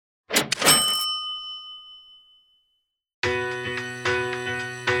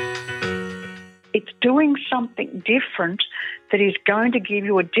It's doing something different that is going to give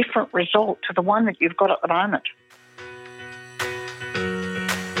you a different result to the one that you've got at the moment.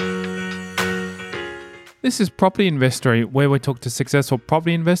 This is Property Investory, where we talk to successful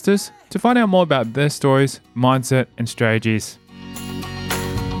property investors to find out more about their stories, mindset, and strategies.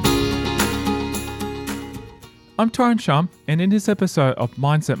 I'm Tyrone Shum, and in this episode of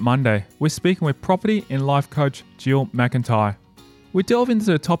Mindset Monday, we're speaking with property and life coach Jill McIntyre. We delve into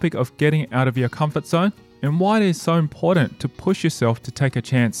the topic of getting out of your comfort zone and why it is so important to push yourself to take a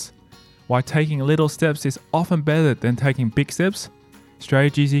chance. Why taking little steps is often better than taking big steps,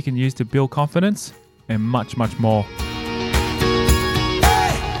 strategies you can use to build confidence, and much, much more.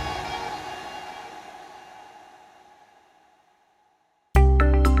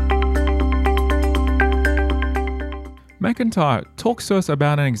 McIntyre talks to us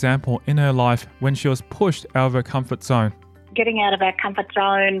about an example in her life when she was pushed out of her comfort zone. Getting out of our comfort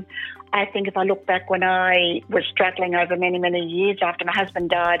zone, I think if I look back when I was struggling over many, many years after my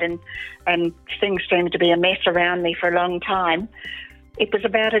husband died and things seemed to be a mess around me for a long time, it was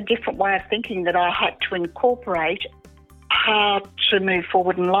about a different way of thinking that I had to incorporate how to move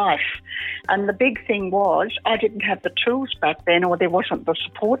forward in life. And the big thing was I didn't have the tools back then, or there wasn't the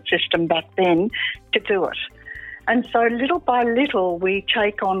support system back then to do it. And so little by little, we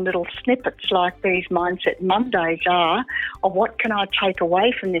take on little snippets like these Mindset Mondays are, of what can I take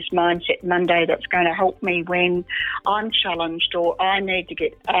away from this Mindset Monday that's going to help me when I'm challenged or I need to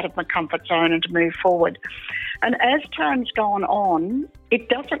get out of my comfort zone and to move forward. And as time's gone on, it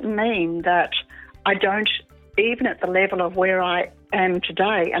doesn't mean that I don't, even at the level of where I am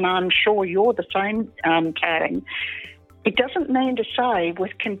today, and I'm sure you're the same, Taryn, it doesn't mean to say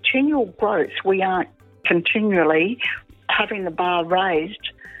with continual growth we aren't continually having the bar raised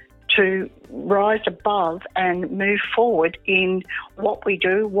to rise above and move forward in what we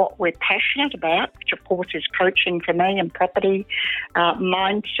do, what we're passionate about, which of course is coaching for me and property,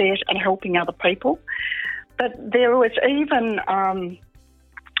 mindset and helping other people. But there was even,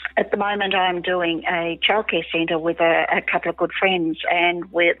 at the moment I'm doing a childcare centre with a couple of good friends, and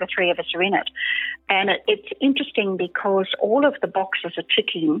the three of us are in it. And it's interesting because all of the boxes are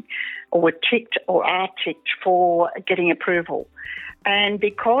ticking or were ticked or are ticked for getting approval. And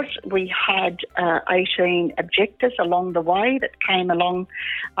because we had 18 objectives along the way that came along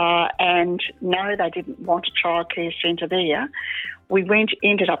and no, they didn't want a childcare centre there, we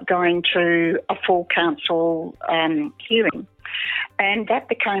ended up going to a full council hearing. And that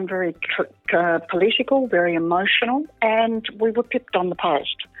became very political, very emotional, and we were pipped on the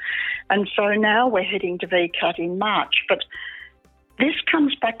post. And so now we're heading to VCAT in March. But this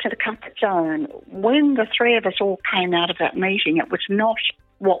comes back to the comfort zone. When the three of us all came out of that meeting, it was not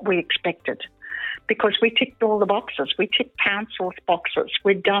what we expected because we ticked all the boxes. We ticked council's boxes.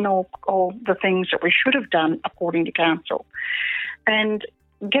 We'd done all the things that we should have done according to council. And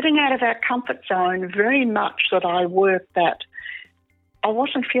getting out of our comfort zone, very much that I worked that I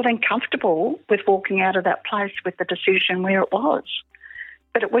wasn't feeling comfortable with walking out of that place with the decision where it was.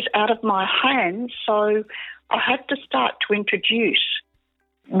 But it was out of my hands, so I had to start to introduce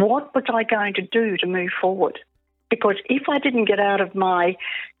what was I going to do to move forward. Because if I didn't get out of my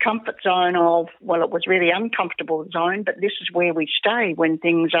comfort zone of, well, it was really uncomfortable zone, but this is where we stay when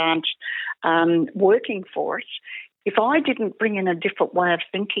things aren't working for us. If I didn't bring in a different way of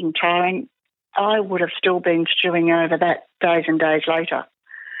thinking, Tyrone, I would have still been stewing over that days and days later.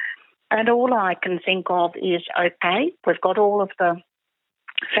 And all I can think of is, okay, we've got all of the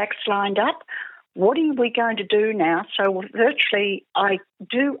facts lined up. What are we going to do now? So virtually I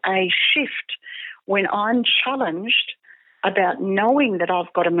do a shift when I'm challenged about knowing that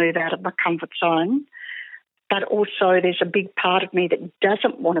I've got to move out of my comfort zone, but also there's a big part of me that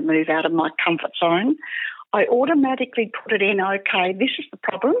doesn't want to move out of my comfort zone. I automatically put it in, okay, this is the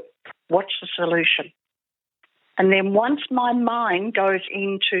problem. What's the solution? And then once my mind goes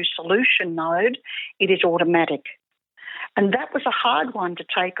into solution mode, it is automatic. And that was a hard one to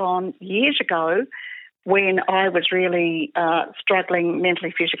take on years ago when I was really struggling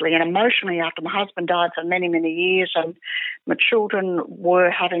mentally, physically and emotionally after my husband died for many, many years, and my children were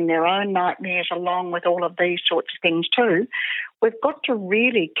having their own nightmares along with all of these sorts of things too. We've got to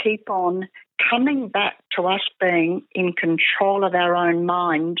really keep on coming back to us being in control of our own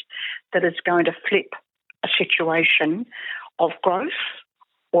mind that is going to flip a situation of growth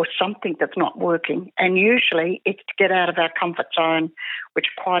or something that's not working. And usually it's to get out of our comfort zone, which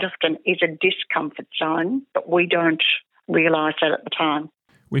quite often is a discomfort zone, but we don't realise that at the time.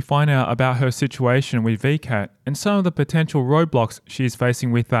 We find out about her situation with VCAT and some of the potential roadblocks she is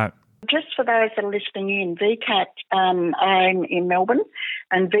facing with that. Just for those that are listening in, VCAT, I'm in Melbourne,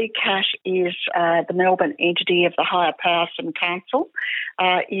 and VCAT is the Melbourne entity of the Higher Powers and Council.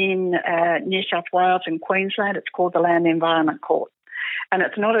 In New South Wales and Queensland, it's called the Land Environment Court. And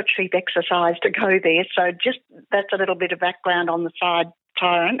it's not a cheap exercise to go there. So just that's a little bit of background on the side,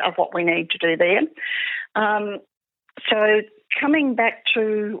 Tyrone, of what we need to do there. So coming back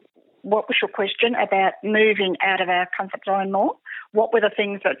to what was your question about moving out of our comfort zone more? What were the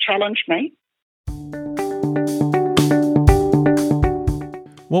things that challenged me?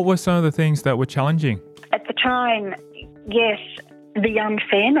 What were some of the things that were challenging? At the time, yes, the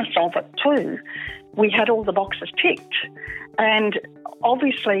unfairness of it too. We had all the boxes ticked. And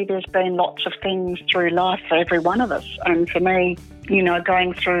obviously there's been lots of things through life for every one of us. And for me, you know,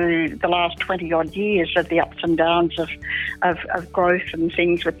 going through the last 20-odd years of the ups and downs of growth and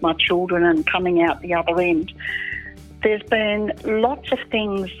things with my children and coming out the other end, there's been lots of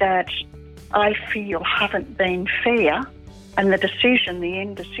things that I feel haven't been fair, and the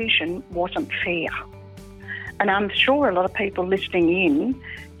end decision wasn't fair. And I'm sure a lot of people listening in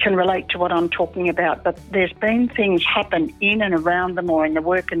can relate to what I'm talking about, but there's been things happen in and around them or in the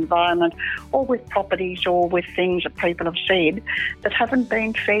work environment or with properties or with things that people have said that haven't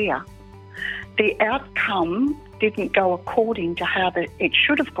been fair. The outcome didn't go according to how it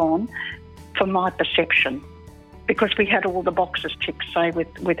should have gone for my perception, because we had all the boxes ticked, say,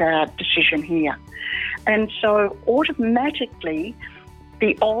 with our decision here. And so automatically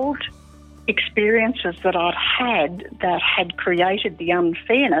the old experiences that I'd had that had created the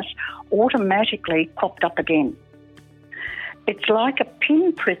unfairness automatically popped up again. It's like a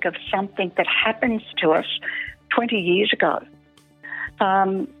pinprick of something that happens to us 20 years ago.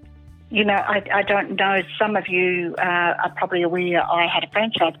 You know, I don't know, some of you are probably aware I had a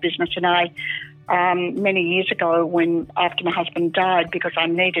franchise business, and many years ago, when after my husband died, because I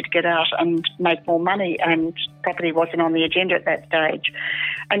needed to get out and make more money, and property wasn't on the agenda at that stage.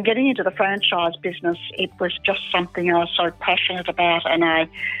 And getting into the franchise business, it was just something I was so passionate about, and I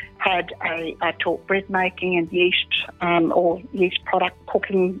taught bread making and yeast or yeast product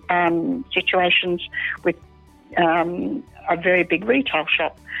cooking situations with a very big retail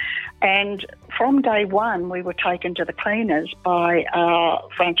shop. And from day one, we were taken to the cleaners by our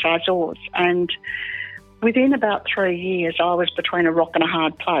franchisors. And within about 3 years, I was between a rock and a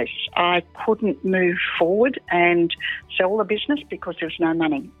hard place. I couldn't move forward and sell the business because there was no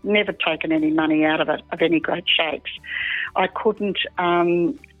money. Never taken any money out of it, of any great shakes. I couldn't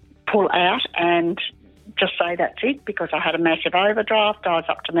pull out and just say that's it, because I had a massive overdraft. I was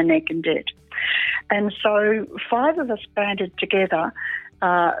up to my neck in debt. And so 5 of us banded together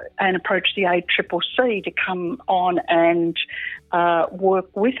and approached the ACCC to come on and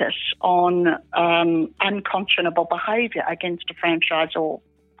work with us on unconscionable behaviour against a franchisor.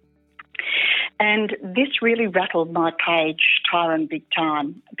 And this really rattled my cage, Tyrone, big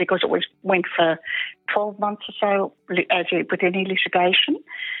time, because it went for 12 months or so with any litigation.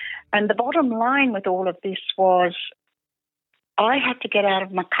 And the bottom line with all of this was I had to get out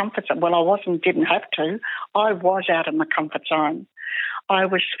of my comfort zone. Well, didn't have to. I was out of my comfort zone. I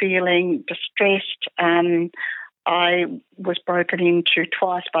was feeling distressed. I was broken into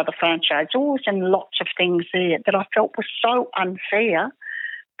twice by the franchisors and lots of things there that I felt were so unfair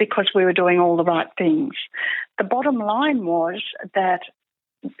because we were doing all the right things. The bottom line was that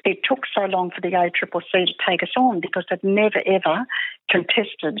it took so long for the ACCC to take us on because they'd never, ever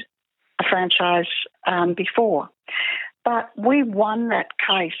contested a franchise before. But we won that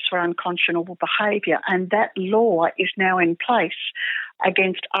case for unconscionable behaviour, and that law is now in place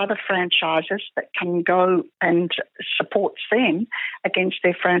against other franchises that can go and supports them against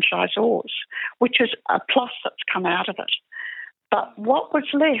their franchisors, which is a plus that's come out of it. But what was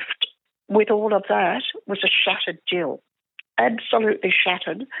left with all of that was a shattered Jill, absolutely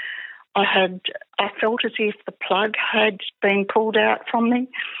shattered. I felt as if the plug had been pulled out from me.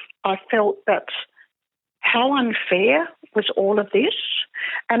 I felt that how unfair was all of this?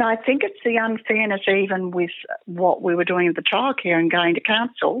 And I think it's the unfairness even with what we were doing with the childcare and going to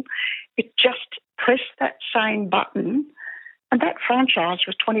council. It just pressed that same button, and that franchise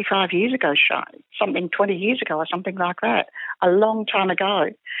was 25 years ago, 20 years ago or something like that, a long time ago.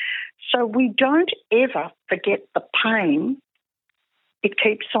 So we don't ever forget the pain. It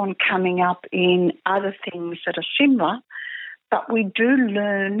keeps on coming up in other things that are similar, but we do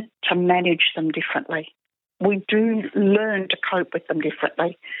learn to manage them differently. We do learn to cope with them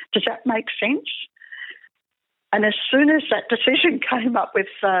differently. Does that make sense? And as soon as that decision came up with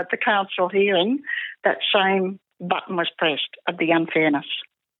the council hearing, that same button was pressed of the unfairness.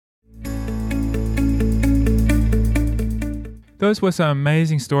 Those were some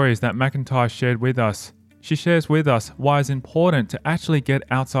amazing stories that McIntyre shared with us. She shares with us why it's important to actually get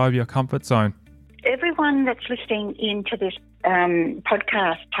outside of your comfort zone. Everyone that's listening into this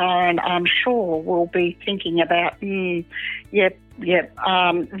podcast, Tyron, I'm sure will be thinking about, this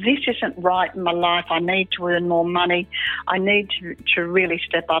isn't right in my life. I need to earn more money. I need to really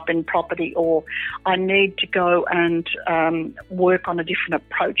step up in property, or I need to go and work on a different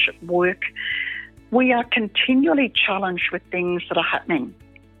approach at work. We are continually challenged with things that are happening.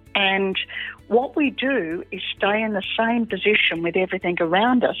 And what we do is stay in the same position with everything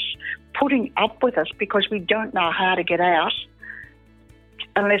around us, putting up with us because we don't know how to get out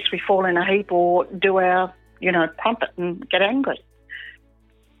unless we fall in a heap or do our, trumpet and get angry.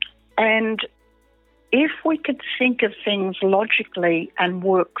 And if we could think of things logically and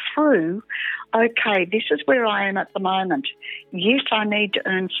work through, okay, this is where I am at the moment. Yes, I need to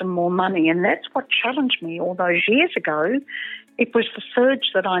earn some more money. And that's what challenged me all those years ago. It was the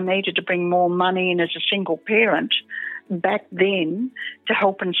surge that I needed to bring more money in as a single parent back then to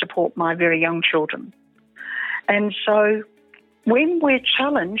help and support my very young children. And so when we're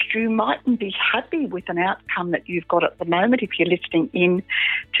challenged, you mightn't be happy with an outcome that you've got at the moment if you're listening in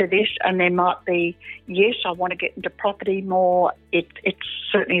to this, and there might be, yes, I want to get into property more. It's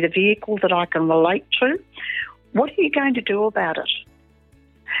certainly the vehicle that I can relate to. What are you going to do about it?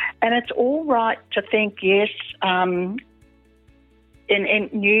 And it's all right to think, yes, in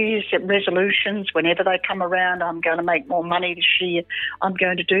New Year's resolutions, whenever they come around, I'm going to make more money this year, I'm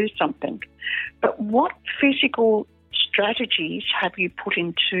going to do something. But what physical strategies have you put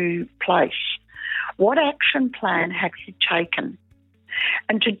into place? What action plan have you taken?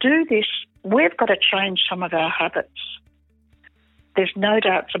 And to do this, we've got to change some of our habits. There's no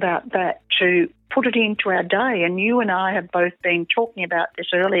doubts about that, to put it into our day. And you and I have both been talking about this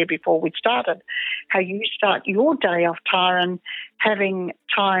earlier before we started, how you start your day off, Tyron, having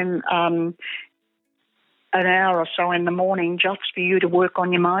time an hour or so in the morning just for you to work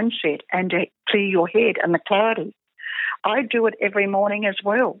on your mindset and to clear your head and the clarity. I do it every morning as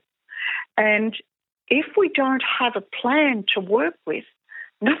well. And if we don't have a plan to work with,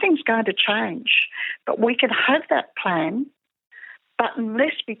 nothing's going to change. But we can have that plan, but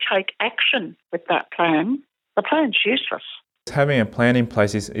unless we take action with that plan, the plan's useless. Having a plan in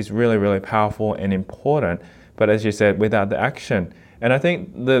place is really, really powerful and important. But as you said, without the action. And I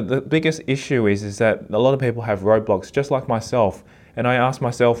think the biggest issue is that a lot of people have roadblocks, just like myself. And I ask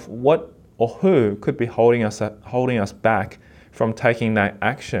myself, what or who could be holding us back from taking that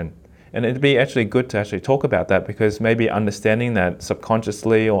action? And it'd be actually good to actually talk about that, because maybe understanding that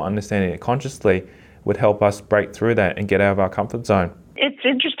subconsciously or understanding it consciously would help us break through that and get out of our comfort zone. It's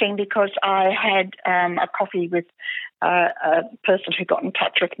interesting because I had a coffee with a person who got in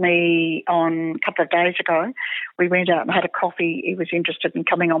touch with me on a couple of days ago. We went out and had a coffee. He was interested in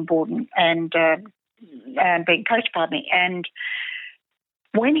coming on board and being coached by me. And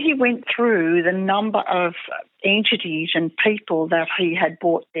when he went through the number of entities and people that he had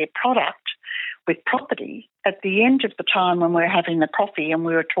bought their product with property, at the end of the time when we were having the coffee and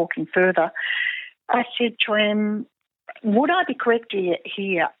we were talking further, I said to him, would I be correct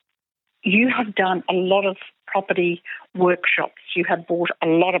here? You have done a lot of property workshops. You have bought a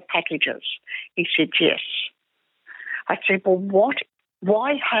lot of packages. He said, yes. I said, well,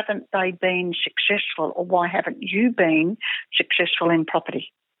 why haven't they been successful, or why haven't you been successful in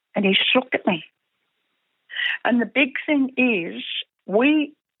property? And he just looked at me. And the big thing is,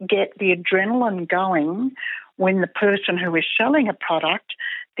 we get the adrenaline going when the person who is selling a product,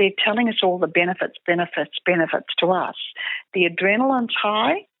 they're telling us all the benefits to us. The adrenaline's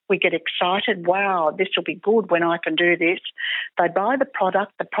high. We get excited. Wow, this will be good when I can do this. They buy the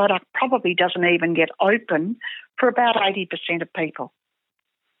product. The product probably doesn't even get open for about 80% of people.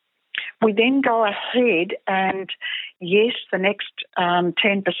 We then go ahead and, yes, the next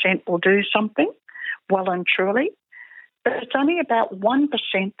 10% will do something well and truly, but it's only about 1%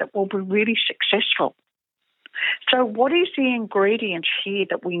 that will be really successful. So what is the ingredient here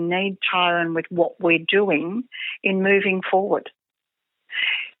that we need, Tyron, with what we're doing in moving forward?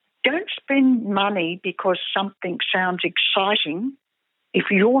 Don't spend money because something sounds exciting if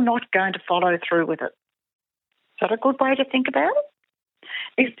you're not going to follow through with it. Is that a good way to think about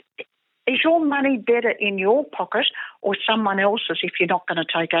it? Is your money better in your pocket or someone else's if you're not going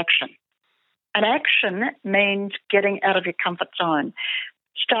to take action? And action means getting out of your comfort zone.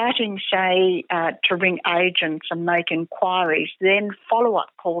 Starting, say, to ring agents and make inquiries, then follow-up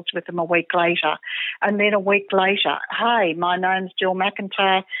calls with them a week later. And then a week later, hey, my name's Jill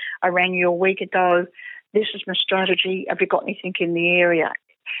McIntyre. I rang you a week ago. This is my strategy. Have you got anything in the area?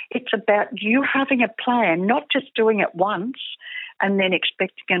 It's about you having a plan, not just doing it once and then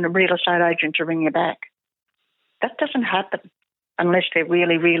expecting a real estate agent to ring you back. That doesn't happen unless they're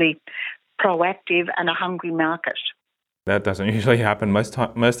really, really proactive and a hungry market. That doesn't usually happen. Most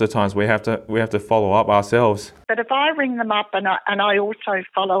of the times we have to follow up ourselves. But if I ring them up and I also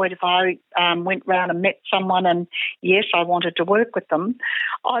follow it, if I went round and met someone and, yes, I wanted to work with them,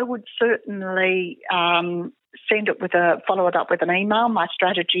 I would certainly follow it up with an email. My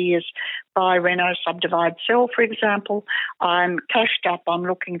strategy is buy, reno, subdivide, sell, for example. I'm cashed up. I'm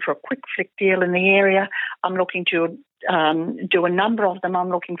looking for a quick flick deal in the area. I'm looking to do a number of them. I'm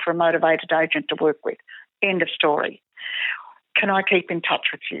looking for a motivated agent to work with. End of story. Can I keep in touch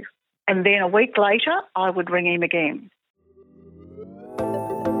with you? And then a week later, I would ring him again.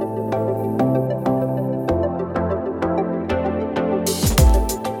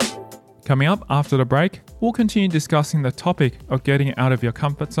 Coming up after the break, we'll continue discussing the topic of getting out of your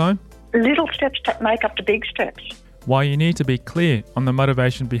comfort zone. Little steps make up the big steps. Why you need to be clear on the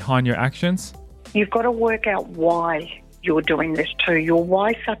motivation behind your actions. You've got to work out why you're doing this too. Your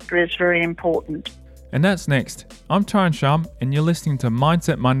why factor is very important. And that's next. I'm Tyron Shum, and you're listening to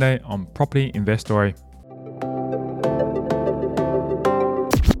Mindset Monday on Property Investory.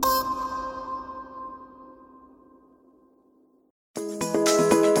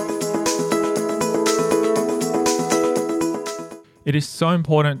 It is so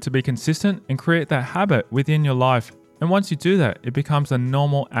important to be consistent and create that habit within your life. And once you do that, it becomes a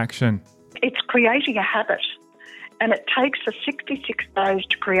normal action. It's creating a habit. And it takes us 66 days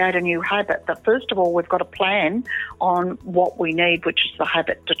to create a new habit. But first of all, we've got a plan on what we need, which is the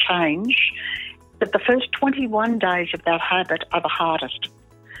habit to change. But the first 21 days of that habit are the hardest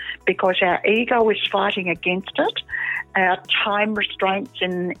because our ego is fighting against it. Our time restraints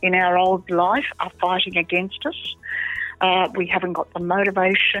in our old life are fighting against us. We haven't got the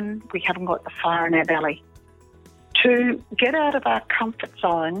motivation. We haven't got the fire in our belly. To get out of our comfort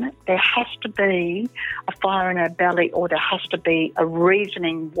zone, there has to be a fire in our belly, or there has to be a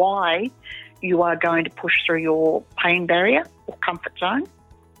reasoning why you are going to push through your pain barrier or comfort zone.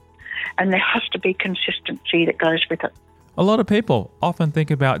 And there has to be consistency that goes with it. A lot of people often think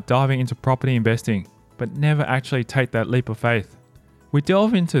about diving into property investing, but never actually take that leap of faith. We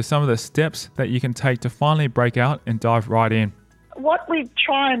delve into some of the steps that you can take to finally break out and dive right in. What we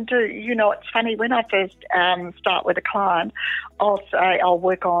try and do, it's funny, when I first start with a client, I'll say I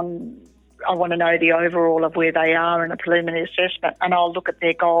want to know the overall of where they are in a preliminary assessment, and I'll look at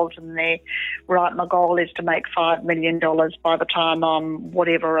their goals and my goal is to make $5 million by the time I'm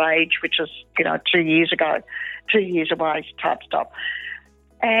whatever age, which is, 2 years away type stuff.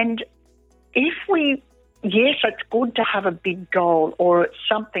 And yes, it's good to have a big goal or it's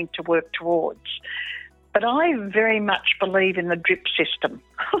something to work towards. But I very much believe in the drip system.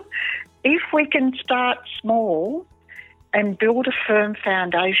 If we can start small and build a firm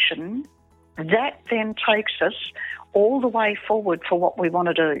foundation, that then takes us all the way forward for what we want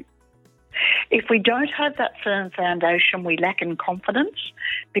to do. If we don't have that firm foundation, we lack in confidence,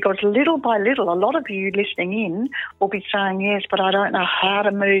 because little by little, a lot of you listening in will be saying, yes, but I don't know how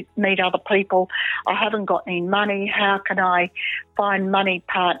to meet other people. I haven't got any money. How can I find money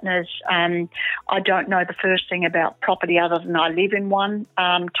partners? I don't know the first thing about property other than I live in one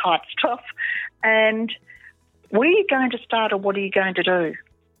type stuff. And where are you going to start, or what are you going to do?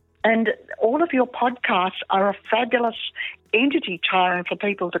 And all of your podcasts are a fabulous entity, Tyron, for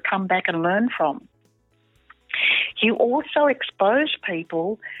people to come back and learn from. You also expose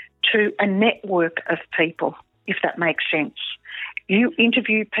people to a network of people, if that makes sense. You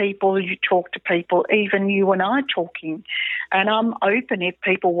interview people, you talk to people, even you and I talking. And I'm open if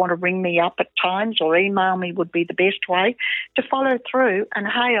people want to ring me up at times or email me would be the best way to follow through. And,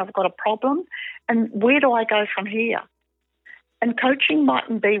 hey, I've got a problem, and where do I go from here? And coaching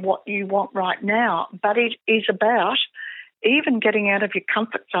mightn't be what you want right now, but it is about even getting out of your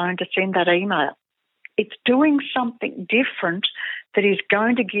comfort zone to send that email. It's doing something different that is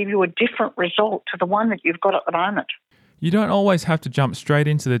going to give you a different result to the one that you've got at the moment. You don't always have to jump straight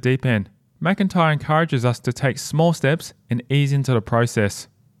into the deep end. McIntyre encourages us to take small steps and ease into the process.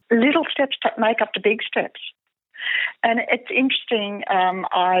 Little steps make up the big steps. And it's interesting,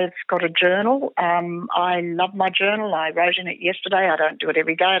 I've got a journal. I love my journal. I wrote in it yesterday. I don't do it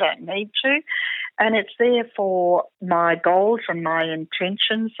every day. I don't need to. And it's there for my goals and my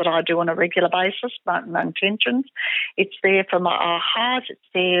intentions that I do on a regular basis, my intentions. It's there for my ahas. It's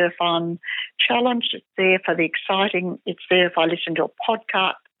there if I'm challenged. It's there for the exciting. It's there if I listen to a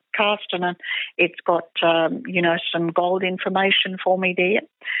podcast. And it's got, some gold information for me there.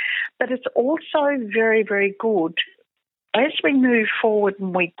 But it's also very, very good as we move forward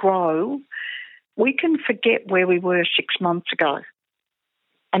and we grow, we can forget where we were 6 months ago.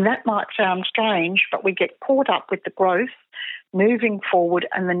 And that might sound strange, but we get caught up with the growth, moving forward,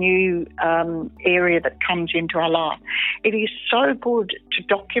 and the new area that comes into our life. It is so good to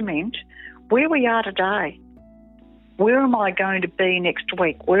document where we are today. Where am I going to be next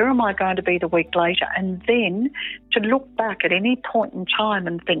week? Where am I going to be the week later? And then to look back at any point in time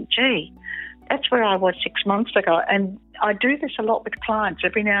and think, gee, that's where I was 6 months ago. And I do this a lot with clients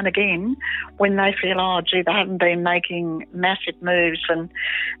every now and again when they feel, oh, gee, they haven't been making massive moves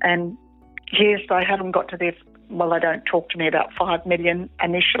and yes, they haven't got to their, well, they don't talk to me about 5 million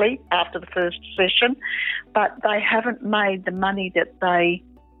initially after the first session, but they haven't made the money that they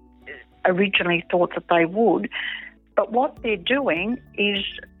originally thought that they would. But what they're doing is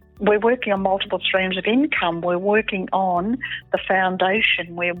we're working on multiple streams of income. We're working on the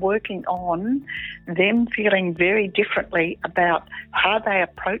foundation. We're working on them feeling very differently about how they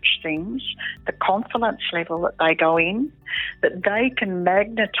approach things, the confidence level that they go in, that they can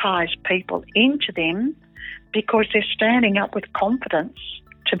magnetise people into them because they're standing up with confidence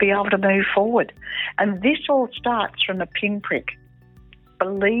to be able to move forward. And this all starts from a pinprick,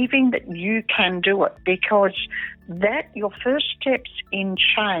 believing that you can do it, because that your first steps in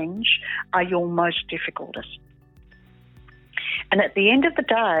change are your most difficultest. And at the end of the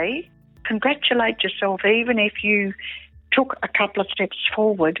day, congratulate yourself even if you took a couple of steps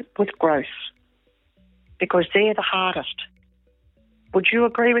forward with growth, because they're the hardest. Would you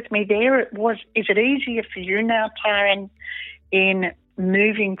agree with me there? Is it easier for you now, Tyron, in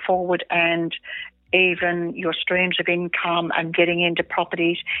moving forward and even your streams of income and getting into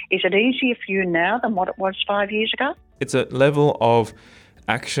properties? Is it easier for you now than what it was 5 years ago? It's a level of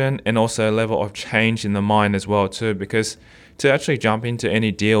action and also a level of change in the mind as well too, because to actually jump into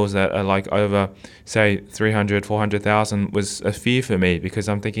any deals that are like over, say, 300, 400,000 was a fear for me, because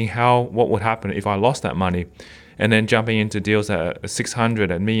I'm thinking what would happen if I lost that money? And then jumping into deals that are 600,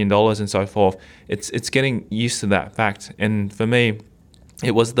 $1 million and so forth, it's getting used to that fact. And for me,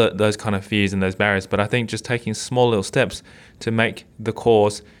 it was those kind of fears and those barriers. But I think just taking small little steps to make the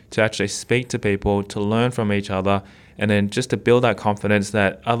cause, to actually speak to people, to learn from each other, and then just to build that confidence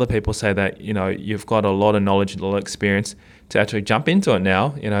that other people say that, you know, you've got a lot of knowledge and a lot of experience, to actually jump into it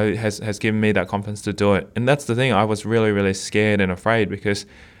now, you know, has given me that confidence to do it. And that's the thing. I was really, really scared and afraid, because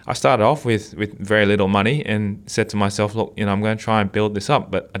I started off with very little money and said to myself, look, you know, I'm going to try and build this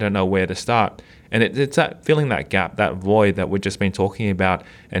up, but I don't know where to start. And it's that filling that gap, that void that we've just been talking about,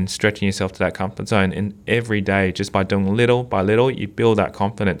 and stretching yourself to that comfort zone. And every day, just by doing little by little, you build that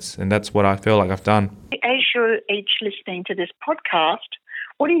confidence. And that's what I feel like I've done. As you're each listening to this podcast,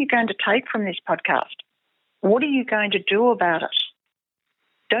 what are you going to take from this podcast? What are you going to do about it?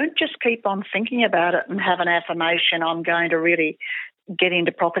 Don't just keep on thinking about it and have an affirmation, I'm going to really get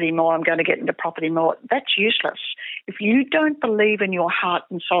into property more, I'm going to get into property more. That's useless. If you don't believe in your heart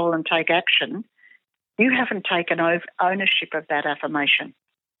and soul and take action, you haven't taken ownership of that affirmation.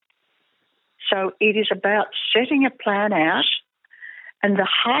 So it is about setting a plan out, and the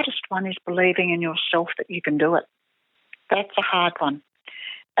hardest one is believing in yourself that you can do it. That's a hard one.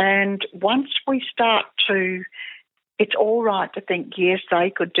 And once we start to, it's all right to think, yes,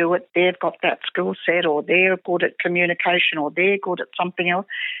 they could do it, they've got that skill set, or they're good at communication, or they're good at something else.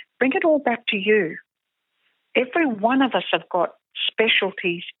 Bring it all back to you. Every one of us have got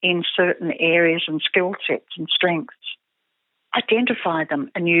specialties in certain areas and skill sets and strengths. Identify them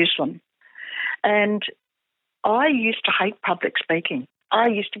and use them. And I used to hate public speaking. I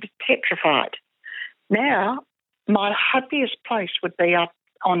used to be petrified. Now, my happiest place would be up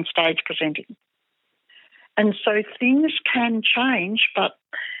on stage presenting. And so things can change, but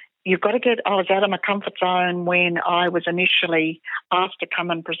you've got to I was out of my comfort zone when I was initially asked to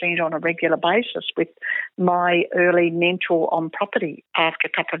come and present on a regular basis with my early mentor on property after a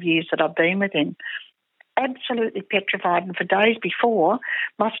couple of years that I've been with him. Absolutely petrified. And for days before,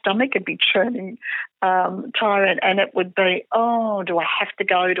 my stomach would be churning, tired, and it would be, oh, do I have to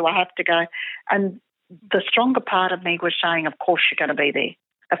go? Do I have to go? And the stronger part of me was saying, of course you're going to be there.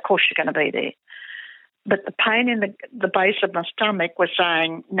 Of course you're going to be there. But the pain in the base of my stomach was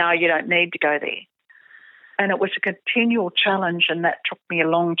saying, no, you don't need to go there. And it was a continual challenge, and that took me a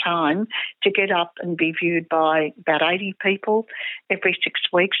long time to get up and be viewed by about 80 people every 6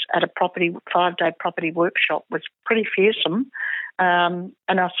 weeks at a 5-day property workshop. Was pretty fearsome, and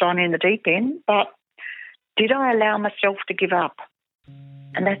I was thrown in the deep end. But did I allow myself to give up?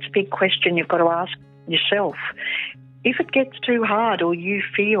 And that's a big question you've got to ask yourself. If it gets too hard, or you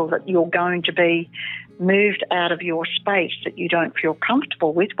feel that you're going to be moved out of your space that you don't feel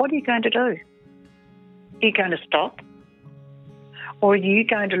comfortable with, what are you going to do? Are you going to stop? Or are you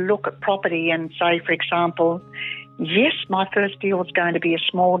going to look at property and say, for example, yes, my first deal is going to be a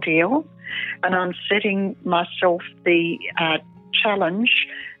small deal, and I'm setting myself the challenge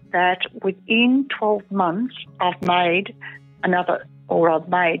that within 12 months I've made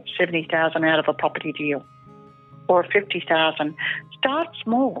 70,000 out of a property deal, or 50,000. Start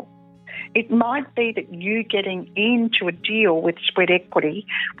small. It might be that you getting into a deal with sweat equity,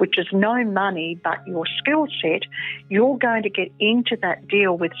 which is no money but your skill set, you're going to get into that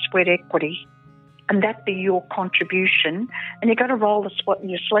deal with sweat equity, and that be your contribution. And you're going to roll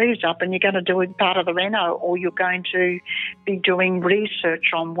your sleeves up, and you're going to do it part of the reno, or you're going to be doing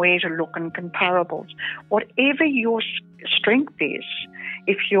research on where to look and comparables. Whatever your strength is,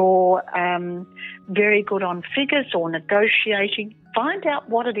 if you're very good on figures or negotiating, find out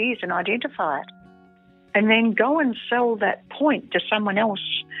what it is and identify it. And then go and sell that point to someone else.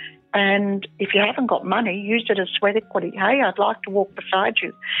 And if you haven't got money, use it as sweat equity. Hey, I'd like to walk beside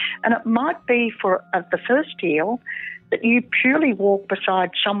you. And it might be for the first deal that you purely walk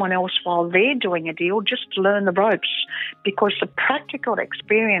beside someone else while they're doing a deal just to learn the ropes, because the practical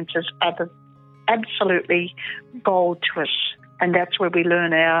experiences are the absolutely gold to us. And that's where we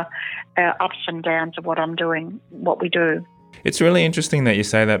learn our ups and downs of what I'm doing, what we do. It's really interesting that you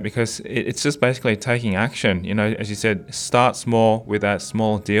say that, because it's just basically taking action. You know, as you said, start small with that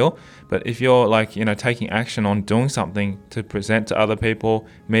small deal. But if you're taking action on doing something to present to other people,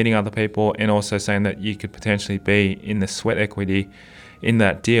 meeting other people, and also saying that you could potentially be in the sweat equity in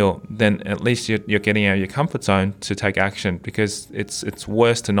that deal, then at least you're getting out of your comfort zone to take action, because it's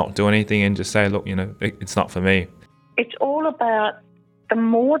worse to not do anything and just say, look, it's not for me. It's all about the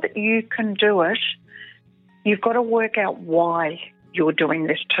more that you can do it, you've got to work out why you're doing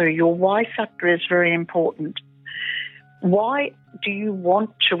this too. Your why factor is very important. Why do you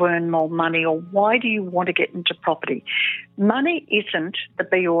want to earn more money, or why do you want to get into property? Money isn't the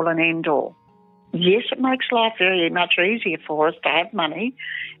be-all and end-all. Yes, it makes life very much easier for us to have money.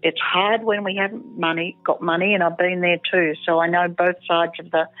 It's hard when we haven't got money, and I've been there too, so I know both sides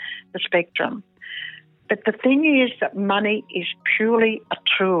of the spectrum. But the thing is that money is purely a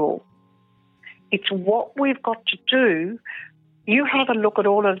tool. It's what we've got to do. You have a look at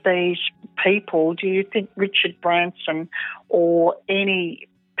all of these people. Do you think Richard Branson or any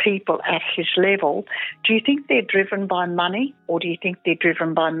people at his level, do you think they're driven by money, or do you think they're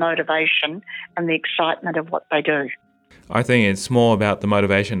driven by motivation and the excitement of what they do? I think it's more about the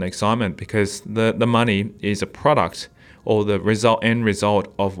motivation and excitement, because the money is a product or the end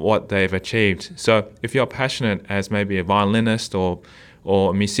result of what they've achieved. So if you're passionate as maybe a violinist or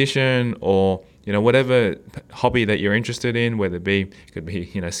a musician, or whatever hobby that you're interested in, whether it could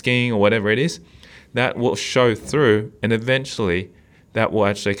be skiing or whatever it is, that will show through, and eventually that will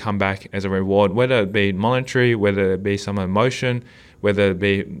actually come back as a reward, whether it be monetary, whether it be some emotion, whether it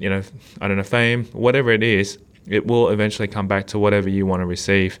be fame, whatever it is, it will eventually come back to whatever you want to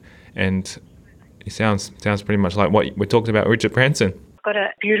receive. And it sounds pretty much like what we talked about Richard Branson. I've got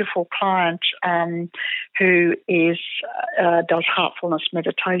a beautiful client who does heartfulness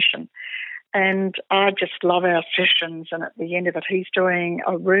meditation. And I just love our sessions. And at the end of it, he's doing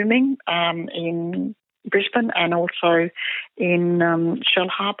a rooming in Brisbane and also in Shell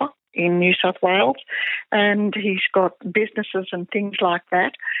Harbour in New South Wales. And he's got businesses and things like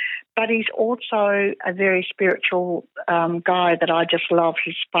that. But he's also a very spiritual guy that I just love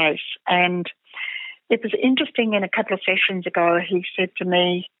his space. And it was interesting, in a couple of sessions ago, he said to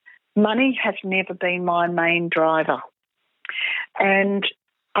me, money has never been my main driver. And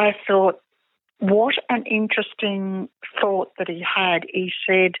I thought, what an interesting thought that he had. He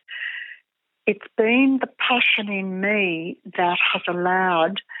said, it's been the passion in me that has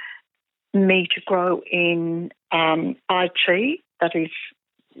allowed me to grow in IT, that is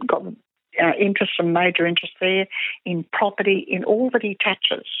got major interest there, in property, in all that he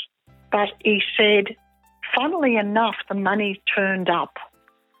touches. But he said, funnily enough, the money turned up.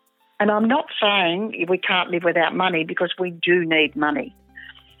 And I'm not saying we can't live without money, because we do need money.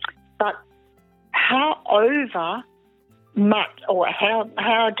 But how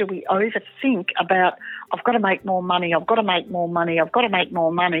do we overthink about, I've got to make more money, I've got to make more money, I've got to make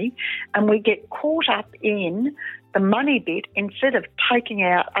more money, and we get caught up in the money bit instead of taking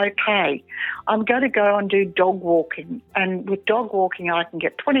out, okay, I'm going to go and do dog walking, and with dog walking I can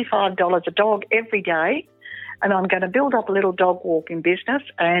get $25 a dog every day, and I'm going to build up a little dog walking business,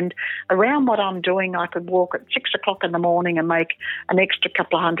 and around what I'm doing I could walk at 6 o'clock in the morning and make an extra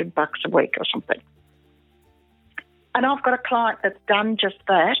couple of $100 a week or something. And I've got a client that's done just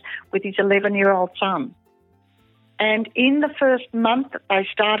that with his 11-year-old son. And in the first month that they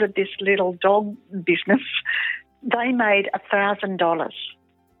started this little dog business, they made $1,000.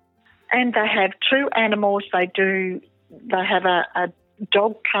 And they have two animals. They have a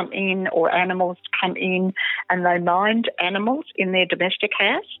dog come in or animals come in and they mind animals in their domestic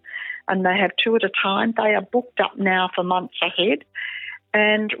house, and they have two at a time. They are booked up now for months ahead,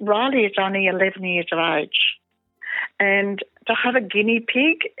 and Riley is only 11 years of age. And to have a guinea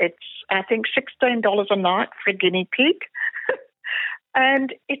pig, it's, I think, $16 a night for a guinea pig.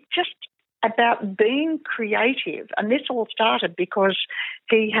 And it's just about being creative. And this all started because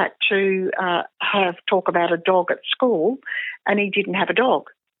he had to talk about a dog at school, and he didn't have a dog.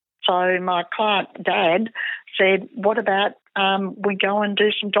 So my client, Dad, said, what about we go and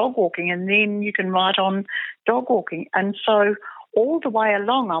do some dog walking, and then you can write on dog walking. And so all the way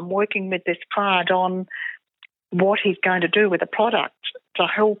along, I'm working with this client on what he's going to do with the product to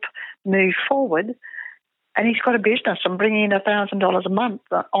help move forward. And he's got a business. I'm bringing in $1,000 a month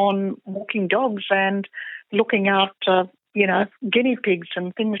on walking dogs and looking after, guinea pigs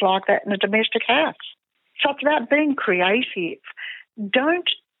and things like that in a domestic house. So it's about being creative. Don't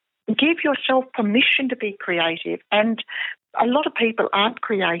give yourself permission to be creative. And a lot of people aren't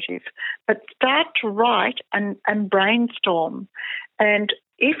creative, but start to write and brainstorm. And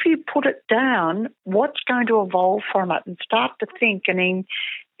if you put it down, what's going to evolve from it, and start to think and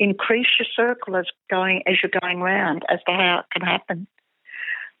increase your circle as you're going round as to how it can happen.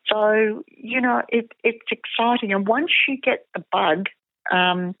 So, it's exciting. And once you get the bug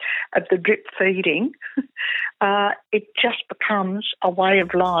of the drip feeding, it just becomes a way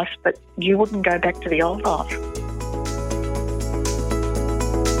of life, but you wouldn't go back to the old life.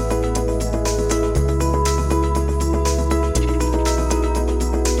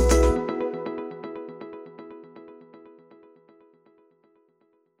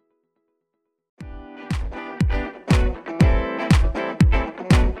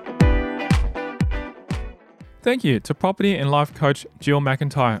 Thank you to property and life coach Jill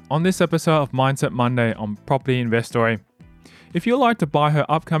McIntyre on this episode of Mindset Monday on Property Investory. If you'd like to buy her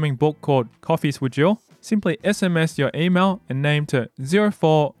upcoming book called Coffees with Jill, simply SMS your email and name to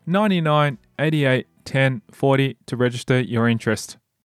 04 99 88 10 40 to register your interest.